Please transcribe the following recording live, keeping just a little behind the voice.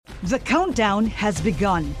The countdown has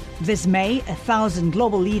begun. This May, 1,000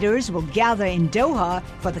 global leaders will gather in Doha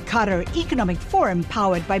for the Qatar Economic Forum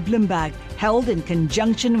powered by Bloomberg, held in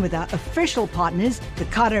conjunction with our official partners, the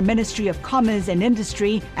Qatar Ministry of Commerce and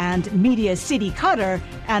Industry and Media City Qatar,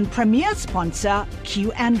 and premier sponsor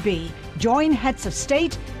QNB. Join heads of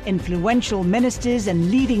state, influential ministers,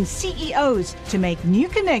 and leading CEOs to make new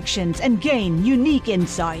connections and gain unique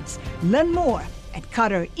insights. Learn more at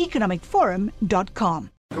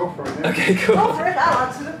QatarEconomicForum.com. Go for it. Okay, cool. Go for it, I'll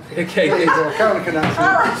answer them. Okay, good. Carolyn can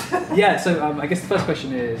answer them. Yeah, so I guess the first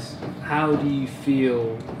question is, how do you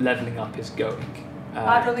feel levelling up is going?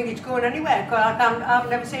 I don't think it's going anywhere, because I've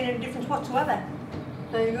never seen any difference whatsoever.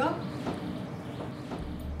 There you go.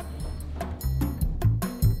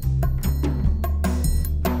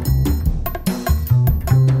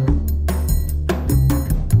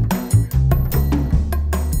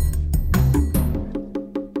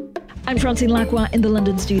 I'm Francine Lacqua in the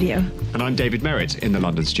London studio. And I'm David Merritt in the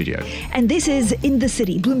London studio. And this is In the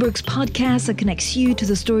City, Bloomberg's podcast that connects you to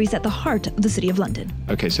the stories at the heart of the City of London.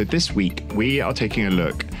 Okay, so this week we are taking a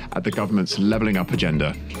look at the government's levelling up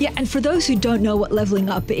agenda. Yeah, and for those who don't know what levelling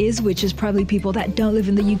up is, which is probably people that don't live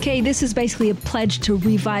in the UK, this is basically a pledge to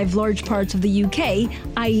revive large parts of the UK,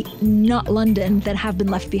 i.e. not London, that have been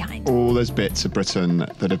left behind. All those bits of Britain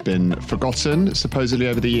that have been forgotten, supposedly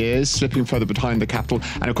over the years, slipping further behind the capital.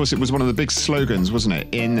 And of course, it was one of the big slogans, wasn't it,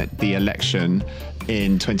 in the election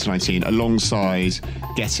in 2019, alongside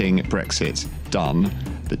getting Brexit done,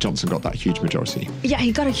 that Johnson got that huge majority. Yeah,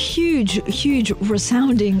 he got a huge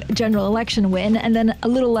resounding general election win. And then a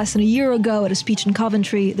little less than a year ago at a speech in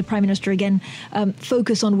Coventry, the Prime Minister again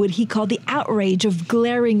focused on what he called the outrage of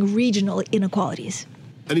glaring regional inequalities.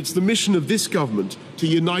 And it's the mission of this government to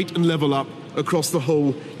unite and level up across the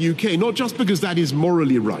whole UK, not just because that is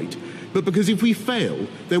morally right, but because if we fail,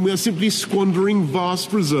 then we are simply squandering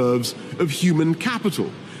vast reserves of human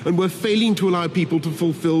capital. And we're failing to allow people to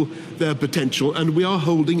fulfill their potential, and we are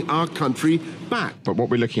holding our country back. But what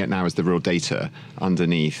we're looking at now is the real data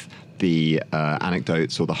underneath the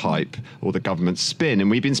anecdotes or the hype or the government spin. And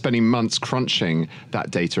we've been spending months crunching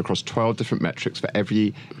that data across 12 different metrics for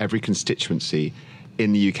every constituency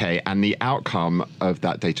in the UK, and the outcome of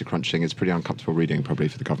that data crunching is pretty uncomfortable reading, probably,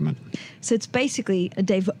 for the government. So it's basically,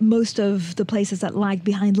 Dave, most of the places that lag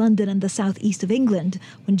behind London and the southeast of England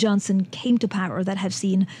when Johnson came to power that have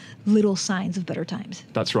seen little signs of better times.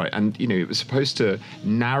 That's right. And, you know, it was supposed to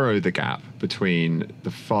narrow the gap between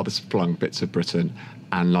the farthest flung bits of Britain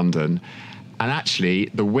and London. And actually,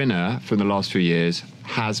 the winner from the last few years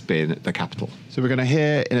has been the capital. So we're going to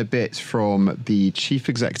hear in a bit from the Chief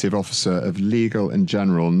Executive Officer of Legal and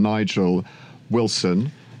General, Nigel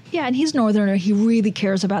Wilson. Yeah, and he's Northerner. He really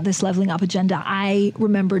cares about this levelling up agenda. I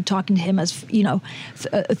remembered talking to him as,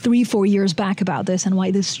 3-4 years back about this and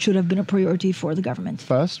why this should have been a priority for the government.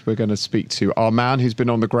 First, we're going to speak to our man who's been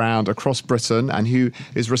on the ground across Britain and who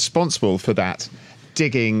is responsible for that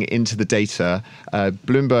digging into the data,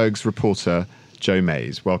 Bloomberg's reporter, Joe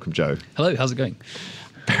Mays. Welcome, Joe. Hello, how's it going?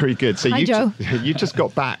 Very good. So Hi, Joe. You just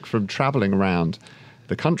got back from travelling around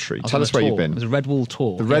the country. Tell us where you've been. It was a Red Wall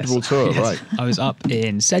tour. The Red Wall tour, Yes. right. I was up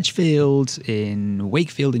in Sedgefield, in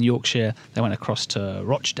Wakefield in Yorkshire. Then went across to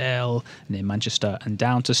Rochdale, near Manchester, and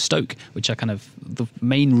down to Stoke, which are kind of the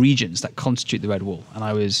main regions that constitute the Red Wall. And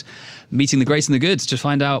I was meeting the great and the good to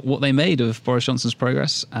find out what they made of Boris Johnson's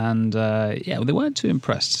progress. And they weren't too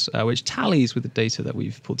impressed, which tallies with the data that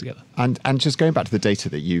we've pulled together. And just going back to the data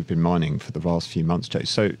that you've been mining for the last few months, Joe,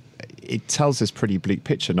 so it tells this pretty bleak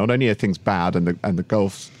picture. Not only are things bad and the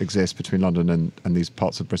gulf exists between London and these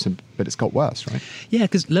parts of Britain, but it's got worse, right? Yeah,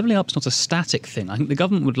 because levelling up's not a static thing. I think the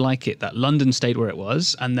government would like it that London stayed where it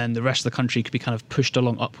was and then the rest of the country could be kind of pushed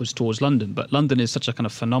along upwards towards London. But London is such a kind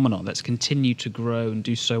of phenomenon that's continued to grow and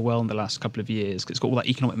do so well in the last couple of years. It's got all that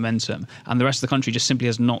economic momentum and the rest of the country just simply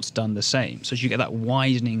has not done the same. So you get that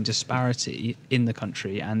widening disparity in the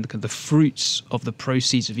country and the fruits of the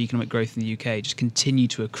proceeds of economic growth in the UK just continue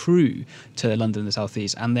to accrue to London and the South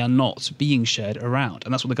East, and they are not being shared around.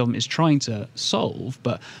 And that's what the government is trying to solve,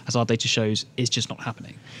 but as our data shows, it's just not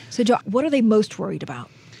happening. So, Joe, what are they most worried about?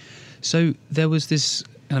 So there was this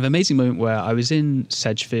kind of amazing moment where I was in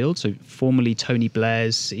Sedgefield, so formerly Tony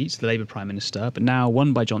Blair's seat, the Labour Prime Minister, but now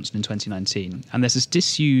won by Johnson in 2019. And there's this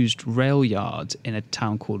disused rail yard in a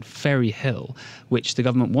town called Ferry Hill, which the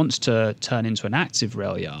government wants to turn into an active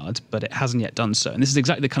rail yard, but it hasn't yet done so. And this is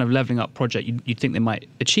exactly the kind of levelling up project you'd think they might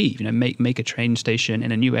achieve. Make a train station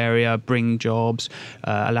in a new area, bring jobs,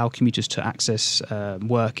 allow commuters to access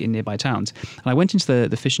work in nearby towns. And I went into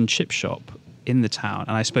the fish and chip shop in the town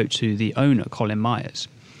and I spoke to the owner, Colin Myers.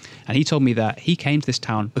 And he told me that he came to this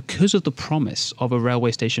town because of the promise of a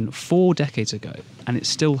railway station 4 decades ago, and it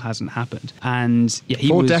still hasn't happened. And yeah,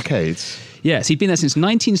 4 decades? Yes, he'd been there since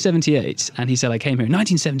 1978, and he said, I came here in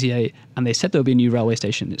 1978, and they said there would be a new railway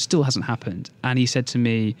station. It still hasn't happened. And he said to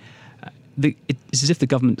me, it's as if the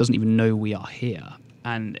government doesn't even know we are here.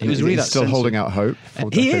 And it was really that still holding out hope.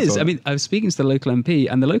 He is. I mean, I was speaking to the local MP,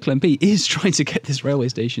 and the local MP is trying to get this railway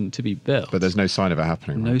station to be built. But there's no sign of it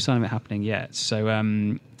happening. No sign of it happening yet. So,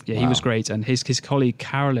 yeah, he was great. And his colleague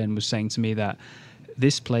Carolyn was saying to me that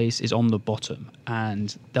this place is on the bottom,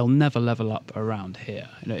 and they'll never level up around here.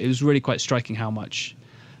 It was really quite striking how much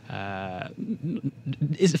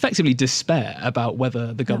is effectively despair about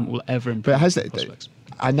whether the government will ever improve prospects.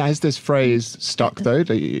 And has this phrase stuck, though?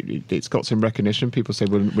 It's got some recognition. People say,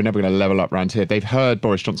 we're never going to level up around here. They've heard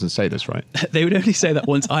Boris Johnson say this, right? They would only say that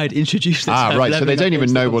once I had introduced this. Right. So they don't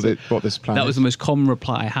even know what this plan is. That was the most common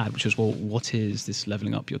reply I had, which was, well, what is this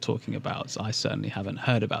levelling up you're talking about? I certainly haven't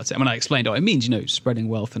heard about it. And when I explained, it means, spreading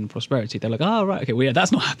wealth and prosperity, they're like, right, okay, well, yeah,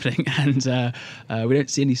 that's not happening. And we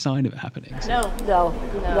don't see any sign of it happening. No,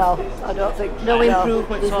 I don't think. No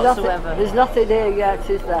improvements whatsoever. There's nothing here yet,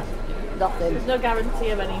 is there? Nothing. There's no guarantee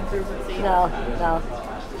of any improvements either. No.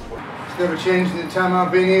 It's never changed in the time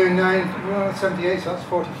I've been here in 78, so that's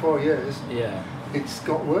 44 years. Yeah. It's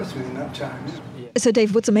got worse within that time. So,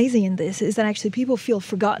 Dave, what's amazing in this is that actually people feel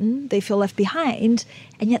forgotten, they feel left behind,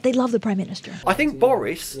 and yet they love the Prime Minister. I think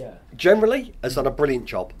Boris, generally, has done a brilliant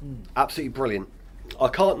job. Absolutely brilliant. I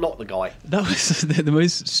can't knock the guy. That was the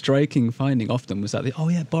most striking finding often was that,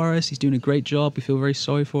 Boris, he's doing a great job. We feel very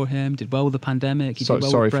sorry for him. Did well with the pandemic. He did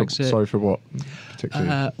well with Brexit. Sorry for what,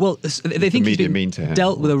 particularly? Well, they think he's been mean to him,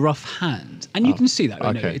 dealt with a rough hand. And you can see that.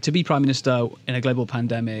 Okay. To be Prime Minister in a global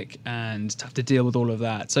pandemic and to have to deal with all of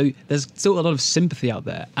that. So there's still a lot of sympathy out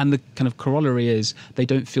there. And the kind of corollary is they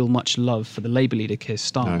don't feel much love for the Labour leader, Keir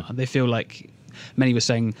Starmer. No. They feel like... Many were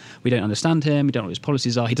saying, we don't understand him, we don't know what his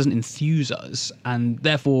policies are, he doesn't enthuse us. And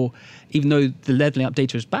therefore, even though the levelling up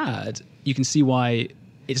data is bad, you can see why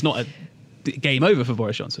it's not a game over for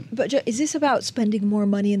Boris Johnson. But is this about spending more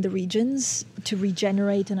money in the regions to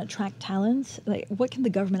regenerate and attract talent? Like, what can the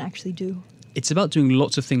government actually do? It's about doing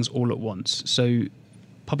lots of things all at once. So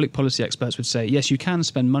public policy experts would say, yes, you can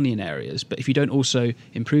spend money in areas, but if you don't also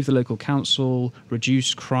improve the local council,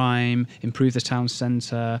 reduce crime, improve the town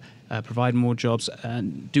centre, provide more jobs,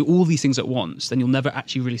 and do all these things at once, then you'll never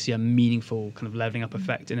actually really see a meaningful kind of levelling up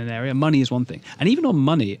effect in an area. Money is one thing. And even on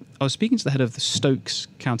money, I was speaking to the head of the Stokes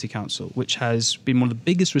County Council, which has been one of the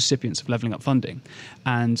biggest recipients of levelling up funding.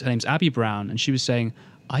 And her name's Abby Brown, and she was saying,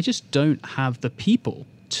 I just don't have the people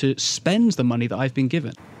to spend the money that I've been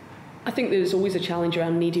given. I think there's always a challenge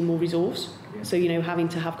around needing more resource. So, having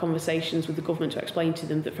to have conversations with the government to explain to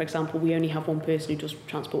them that, for example, we only have one person who does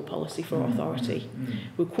transport policy for our authority.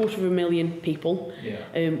 We're 250,000 people.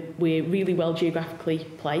 We're really well geographically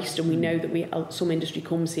placed, and we know that some industry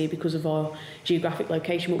comes here because of our geographic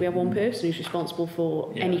location, but we have one person who's responsible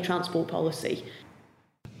for any transport policy.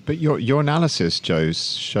 But your analysis, Joe,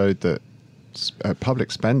 showed that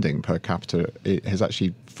public spending per capita has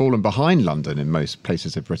actually fallen behind London in most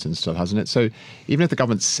places of Britain still, hasn't it? So even if the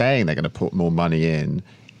government's saying they're going to put more money in,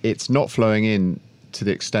 it's not flowing in to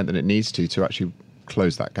the extent that it needs to actually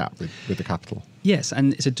close that gap with the capital. Yes,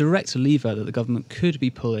 and it's a direct lever that the government could be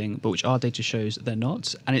pulling, but which our data shows that they're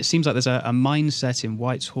not. And it seems like there's a mindset in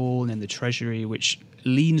Whitehall and in the Treasury which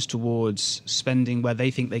leans towards spending where they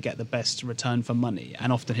think they get the best return for money.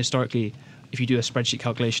 And often, historically, if you do a spreadsheet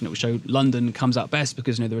calculation, it will show London comes out best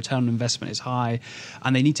because the return on investment is high,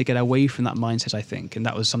 and they need to get away from that mindset, I think. And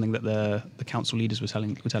that was something that the council leaders were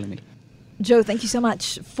telling me. Joe, thank you so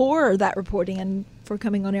much for that reporting and for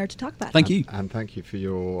coming on air to talk about it. Thank you. And thank you for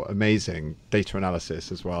your amazing data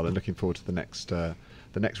analysis as well, and looking forward to the next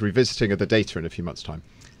revisiting of the data in a few months' time.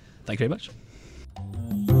 Thank you very much.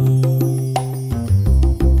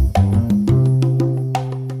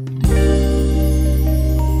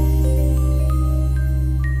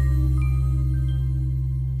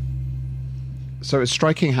 So it's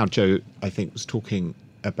striking how Joe, I think, was talking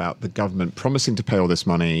about the government promising to pay all this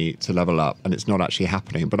money to level up, and it's not actually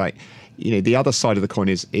happening. But the other side of the coin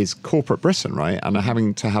is corporate Britain, right? And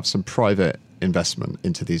having to have some private investment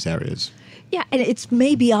into these areas. Yeah, and it's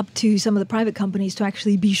maybe up to some of the private companies to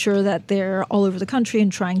actually be sure that they're all over the country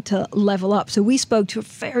and trying to level up. So we spoke to a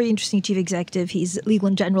very interesting chief executive. He's legal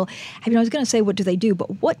and general. I mean, I was going to say, what do they do?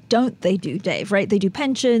 But what don't they do, Dave, right? They do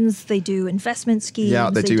pensions, they do investment schemes. Yeah,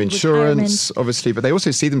 they do insurance, retirement. obviously, but they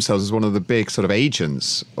also see themselves as one of the big sort of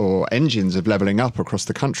agents or engines of levelling up across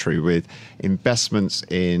the country with investments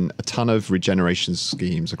in a ton of regeneration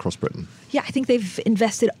schemes across Britain. Yeah, I think they've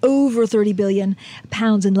invested over £30 billion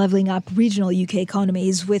in levelling up regional UK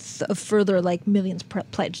economies, with a further millions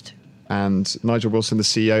pledged. And Nigel Wilson, the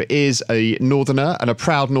CEO, is a northerner and a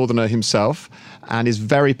proud northerner himself, and is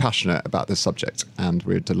very passionate about this subject. And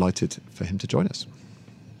we're delighted for him to join us.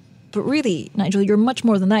 But really, Nigel, you're much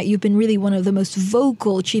more than that. You've been really one of the most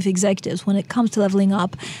vocal chief executives when it comes to levelling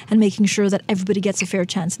up and making sure that everybody gets a fair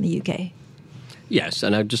chance in the UK. Yes,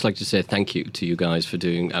 and I'd just like to say thank you to you guys for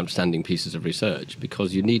doing outstanding pieces of research,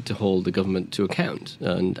 because you need to hold the government to account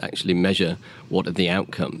and actually measure what are the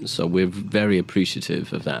outcomes. So we're very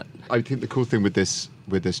appreciative of that. I think the cool thing with this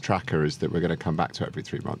tracker is that we're going to come back to it every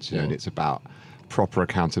 3 months, and it's about proper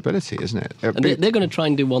accountability, isn't it? And they're going to try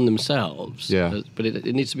and do one themselves, yeah. But it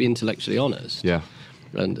needs to be intellectually honest. Yeah.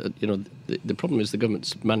 And, the problem is the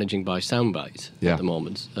government's managing by soundbite at the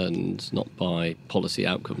moment, and not by policy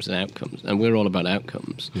outcomes. And we're all about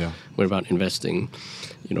outcomes. Yeah. We're about investing,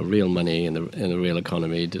 real money in the real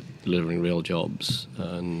economy, delivering real jobs.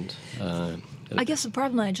 And I guess the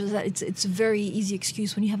problem, Nigel, is that it's a very easy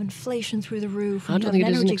excuse when you have inflation through the roof, I when you don't have think an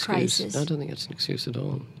it is an energy excuse. crisis. I don't think it's an excuse at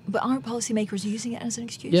all. But aren't policymakers using it as an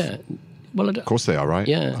excuse? Yeah. Well, of course they are, right?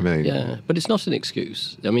 Yeah, I mean, yeah, but it's not an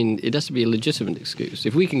excuse. I mean, it has to be a legitimate excuse.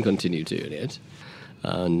 If we can continue doing it,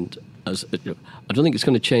 and I don't think it's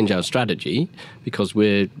going to change our strategy, because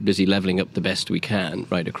we're busy levelling up the best we can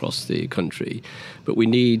right across the country. But we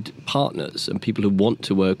need partners and people who want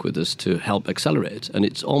to work with us to help accelerate. And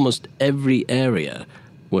it's almost every area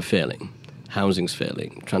we're failing. Housing's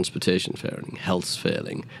failing, transportation's failing, health's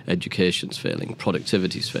failing, education's failing,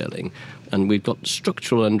 productivity's failing. And we've got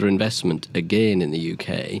structural underinvestment again in the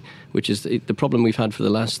UK, which is the problem we've had for the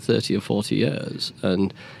last 30 or 40 years.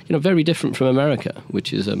 And, very different from America,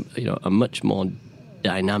 which is a much more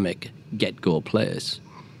dynamic get-go place.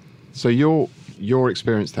 So your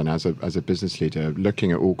experience then as a business leader,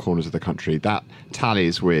 looking at all corners of the country, that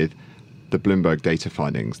tallies with the Bloomberg data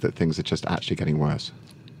findings that things are just actually getting worse?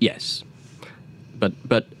 Yes.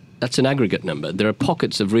 But that's an aggregate number. There are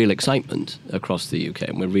pockets of real excitement across the UK,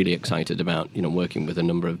 and we're really excited about working with a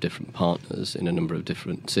number of different partners in a number of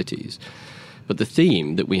different cities. But the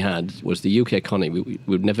theme that we had was the UK economy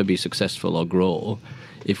would never be successful or grow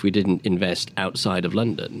if we didn't invest outside of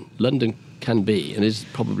London. London can be and is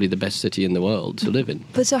probably the best city in the world to live in.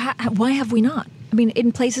 But so why have we not? I mean,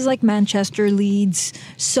 in places like Manchester, Leeds,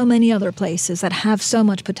 so many other places that have so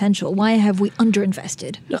much potential, why have we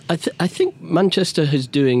underinvested? No, I think Manchester is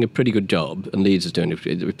doing a pretty good job, and Leeds is doing.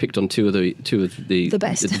 We picked on two of the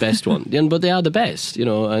best ones, but they are the best,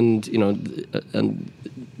 and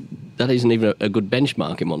that isn't even a good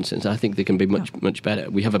benchmark in one sense. I think they can be much better.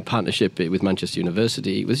 We have a partnership with Manchester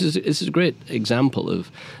University. This is a great example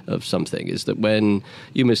of something. Is that when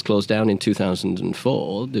UMIS closed down in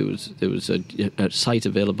 2004, there was a site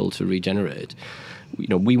available to regenerate.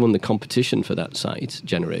 We won the competition for that site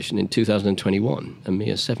generation in 2021, a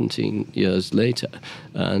mere 17 years later.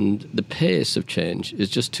 And the pace of change is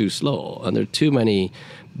just too slow, and there are too many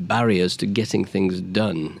barriers to getting things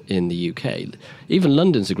done in the UK. Even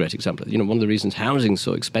London's a great example. One of the reasons housing's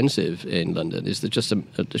so expensive in London is there's just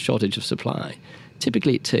a shortage of supply.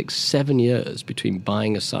 Typically, it takes 7 years between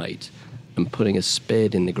buying a site and putting a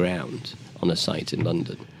spade in the ground on a site in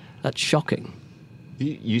London. That's shocking.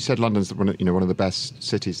 You said London's one of the best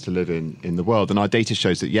cities to live in the world, and our data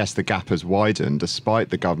shows that yes, the gap has widened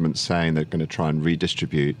despite the government saying they're going to try and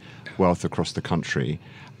redistribute wealth across the country.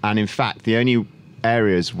 And in fact, the only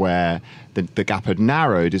areas where the gap had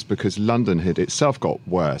narrowed is because London had itself got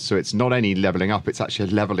worse. So it's not only levelling up, it's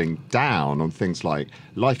actually levelling down on things like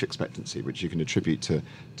life expectancy, which you can attribute to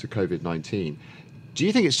COVID-19. Do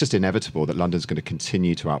you think it's just inevitable that London's going to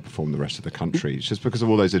continue to outperform the rest of the country just because of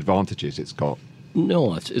all those advantages it's got?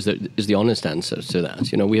 No, is the honest answer to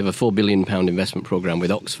that. We have a £4 billion investment programme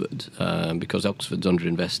with Oxford because Oxford's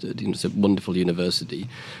underinvested. It's a wonderful university,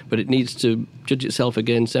 but it needs to judge itself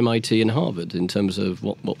against MIT and Harvard in terms of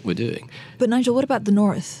what we're doing. But Nigel, what about the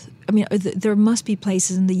North? I mean, there must be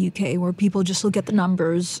places in the UK where people just look at the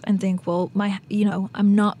numbers and think, well,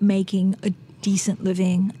 I'm not making a decent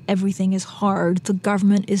living. Everything is hard. The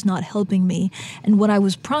government is not helping me. And what I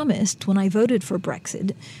was promised when I voted for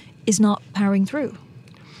Brexit is not powering through.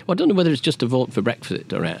 Well, I don't know whether it's just a vote for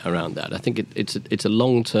Brexit around that. I think it's a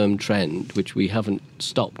long-term trend which we haven't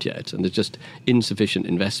stopped yet, and there's just insufficient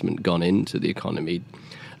investment gone into the economy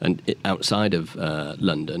and outside of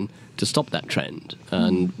London to stop that trend.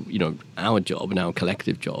 And our job and our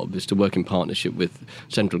collective job is to work in partnership with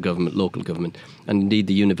central government, local government, and indeed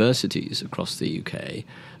the universities across the UK,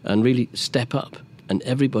 and really step up. And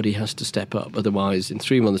everybody has to step up. Otherwise, in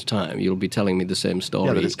 3 months' time, you'll be telling me the same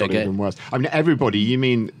story but it's got again. Even worse. I mean, everybody, you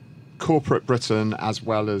mean corporate Britain as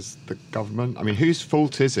well as the government? I mean, whose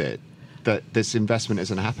fault is it that this investment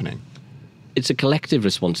isn't happening? It's a collective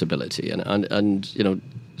responsibility. And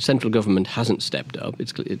central government hasn't stepped up.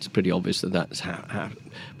 It's pretty obvious that that's happened.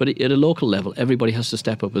 But at a local level, everybody has to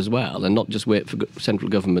step up as well and not just wait for central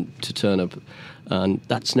government to turn up. And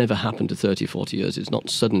that's never happened to 30, 40 years. It's not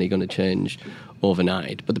suddenly going to change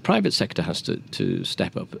overnight. But the private sector has to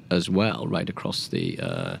step up as well, right across the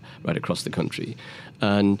country.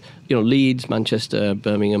 And Leeds, Manchester,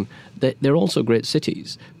 Birmingham, they're also great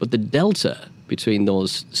cities. But the delta between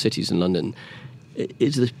those cities and London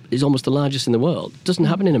is almost the largest in the world. It doesn't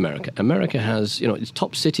happen in America. America has, its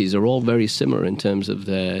top cities are all very similar in terms of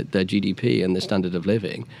their GDP and their standard of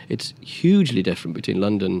living. It's hugely different between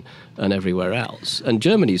London and everywhere else. And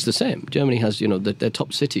Germany is the same. Germany has, their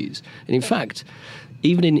top cities. And in fact,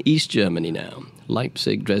 even in East Germany now,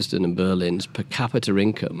 Leipzig, Dresden and Berlin's per capita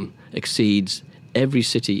income exceeds every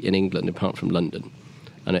city in England apart from London.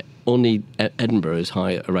 And only Edinburgh is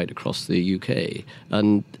high right across the UK.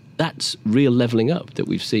 And that's real levelling up that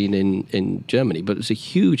we've seen in Germany. But it's a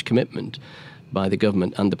huge commitment by the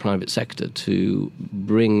government and the private sector to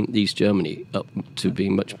bring East Germany up to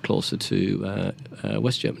being much closer to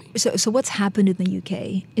West Germany. So what's happened in the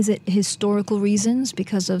UK? Is it historical reasons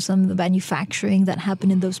because of some of the manufacturing that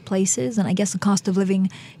happened in those places? And I guess the cost of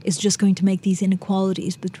living is just going to make these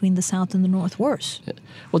inequalities between the South and the North worse. Yeah.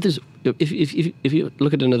 Well, if you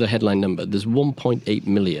look at another headline number, there's 1.8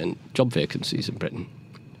 million job vacancies in Britain.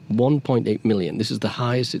 1.8 million. This is the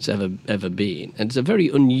highest it's ever been. And it's a very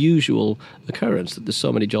unusual occurrence that there's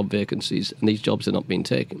so many job vacancies and these jobs are not being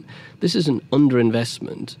taken. This is an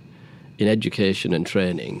underinvestment in education and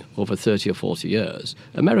training over 30 or 40 years.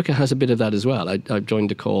 America has a bit of that as well. I've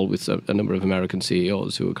joined a call with a number of American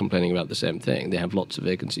CEOs who are complaining about the same thing. They have lots of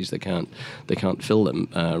vacancies. They can't fill them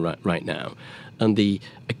right now. And the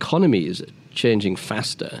economy is changing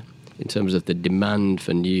faster in terms of the demand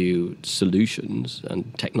for new solutions,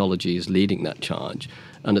 and technology is leading that charge.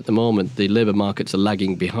 And at the moment, the labour markets are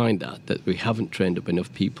lagging behind that we haven't trained up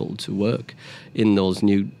enough people to work in those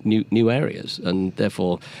new areas. And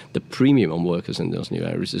therefore, the premium on workers in those new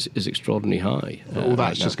areas is extraordinarily high. But all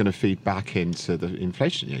that's just going to feed back into the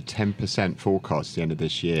inflation. 10% forecast at the end of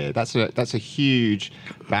this year. That's a huge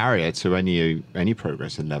barrier to any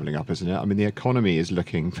progress in levelling up, isn't it? I mean, the economy is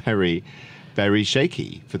looking very, very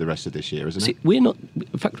shaky for the rest of this year, isn't it?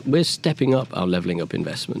 In fact, we're stepping up our levelling up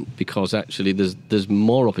investment because actually there's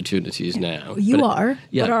more opportunities now. You are,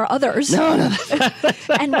 but are others? No.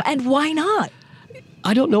 and why not?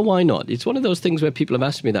 I don't know why not. It's one of those things where people have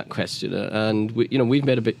asked me that question, and we've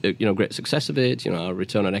made a bit, great success of it. Our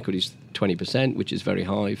return on equity is 20%, which is very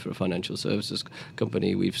high for a financial services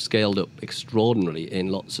company. We've scaled up extraordinarily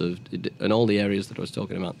in all the areas that I was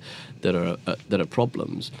talking about that are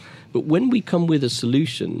problems. But when we come with a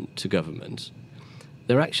solution to government,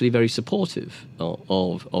 they're actually very supportive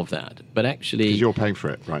of that. But actually, because you're paying for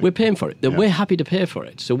it, right? We're paying for it. We're happy to pay for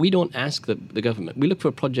it. So we don't ask the government. We look for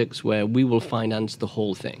projects where we will finance the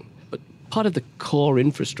whole thing. But part of the core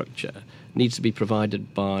infrastructure needs to be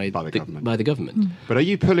provided by the government. Mm. But are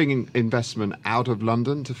you pulling investment out of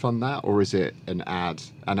London to fund that, or is it an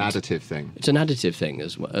additive thing? It's an additive thing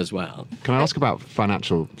as well. Can I ask about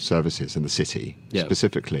financial services in the city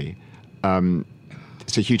specifically?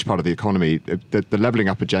 It's a huge part of the economy. The levelling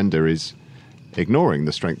up agenda is ignoring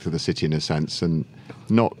the strength of the city in a sense and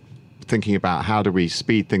not thinking about how do we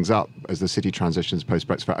speed things up as the city transitions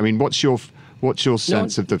post-Brexit. I mean, what's your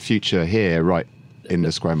sense of the future here, right in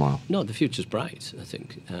the Square Mile? No, the future's bright, I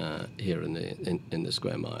think, here in the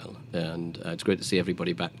Square Mile. And it's great to see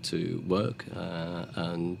everybody back to work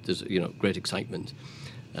and there's great excitement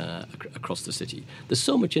across the city. There's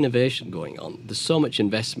so much innovation going on. There's so much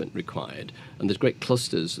investment required, and there's great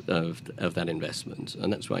clusters of that investment.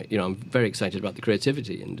 And that's why I'm very excited about the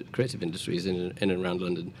creativity and creative industries in and around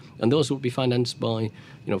London, and those will be financed by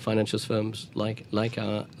financial firms like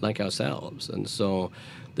ourselves. And so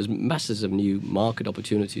there's masses of new market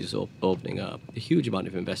opportunities opening up, a huge amount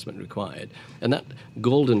of investment required. And that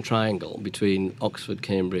golden triangle between Oxford,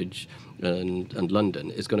 Cambridge and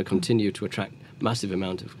London is going to continue to attract massive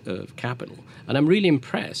amount of capital. And I'm really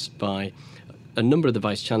impressed by a number of the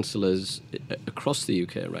vice-chancellors across the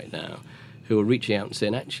UK right now who are reaching out and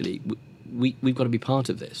saying, actually, we've got to be part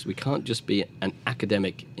of this. We can't just be an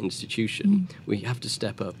academic institution. We have to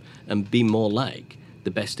step up and be more like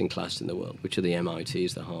the best in class in the world, which are the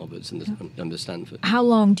MITs, the Harvards, and the Stanford. How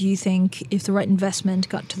long do you think, if the right investment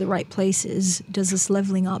got to the right places, does this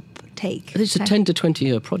levelling up take? It's a 10 to 20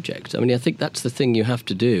 year project. I mean, I think that's the thing you have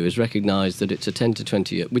to do, is recognise that it's a 10 to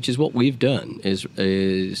 20 year, which is what we've done, is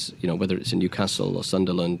whether it's in Newcastle or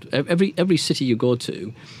Sunderland, every city you go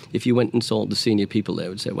to, if you went and saw the senior people there,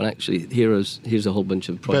 would say, well, actually, here's a whole bunch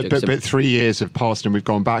of projects. But 3 years have passed and we've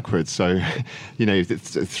gone backwards. So,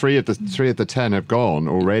 three of the 10 have gone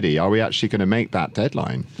already. Are we actually going to make that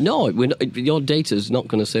deadline? No, your data's not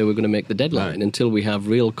going to say we're going to make the deadline until we have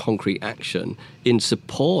real concrete action in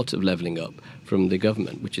support of levelling up from the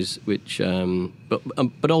government,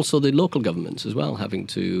 but also the local governments as well, having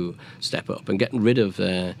to step up and getting rid of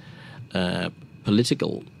their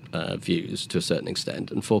political views to a certain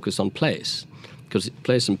extent and focus on place, because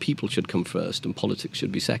place and people should come first and politics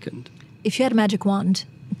should be second. If you had a magic wand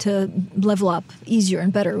to level up easier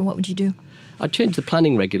and better, what would you do? I'd change the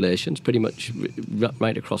planning regulations pretty much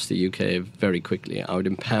right across the UK very quickly. I would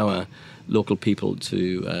empower local people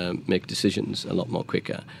to make decisions a lot more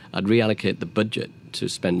quicker. I'd reallocate the budget to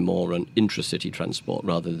spend more on intra-city transport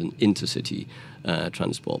rather than intercity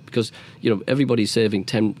transport, because everybody's saving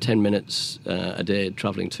 10 minutes a day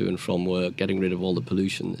travelling to and from work. Getting rid of all the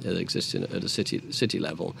pollution that exists at a city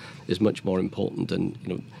level is much more important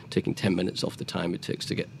than taking 10 minutes off the time it takes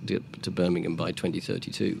to get to Birmingham by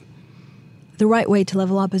 2032. The right way to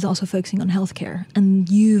level up is also focusing on healthcare, and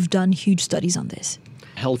you've done huge studies on this.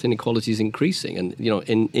 Health inequality is increasing, and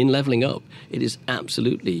in levelling up, it is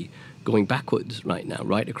absolutely going backwards right now,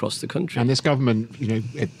 right across the country. And this government,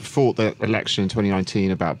 it fought the election in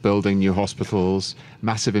 2019 about building new hospitals,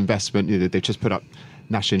 massive investment. They've just put up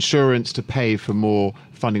national insurance to pay for more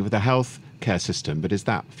funding for the health care system. But is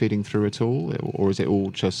that feeding through at all, or is it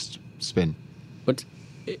all just spin? But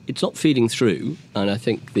it's not feeding through, and I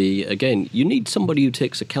think you need somebody who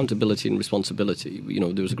takes accountability and responsibility.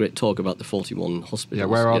 There was a great talk about the 41 hospitals. Yeah,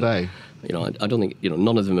 where are they? I don't think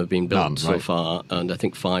none of them have been built so far, and I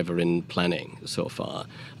think 5 are in planning so far,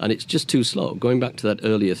 and it's just too slow. Going back to that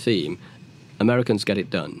earlier theme, Americans get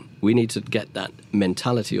it done. We need to get that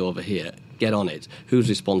mentality over here. Get on it. Who's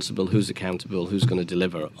responsible? Who's accountable? Who's going to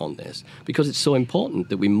deliver on this? Because it's so important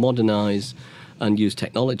that we modernise and use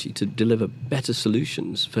technology to deliver better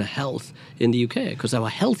solutions for health in the UK, because our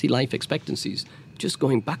healthy life expectancy is just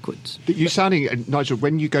going backwards. You're sounding, Nigel,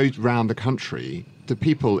 when you go around the country, the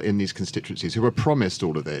people in these constituencies who were promised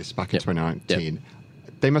all of this back in 2019,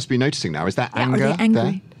 they must be noticing now. Is that anger? Are they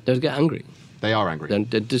angry? They get angry. They are angry.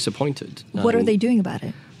 They're disappointed. What are they doing about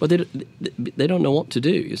it? Well, they don't know what to do,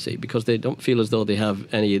 you see, because they don't feel as though they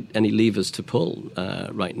have any levers to pull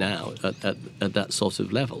right now at that sort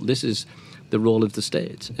of level. This is the role of the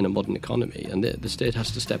state in a modern economy, and the state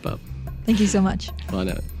has to step up. Thank you so much. Why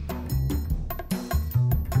not?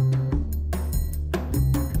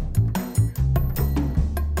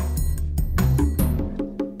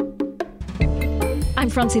 I'm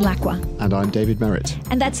Francie Lacqua. And I'm David Merritt.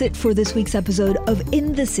 And that's it for this week's episode of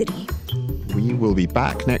In the City. We will be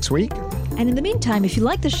back next week. And in the meantime, if you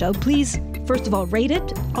like the show, please, first of all, rate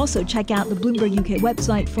it. Also, check out the Bloomberg UK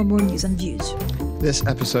website for more news and views. This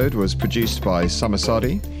episode was produced by Summer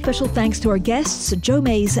Sadi. Special thanks to our guests, Joe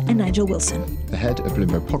Mays and Nigel Wilson. The head of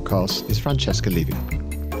Bloomberg Podcasts is Francesca Levy.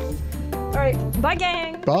 All right. Bye,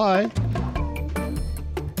 gang. Bye.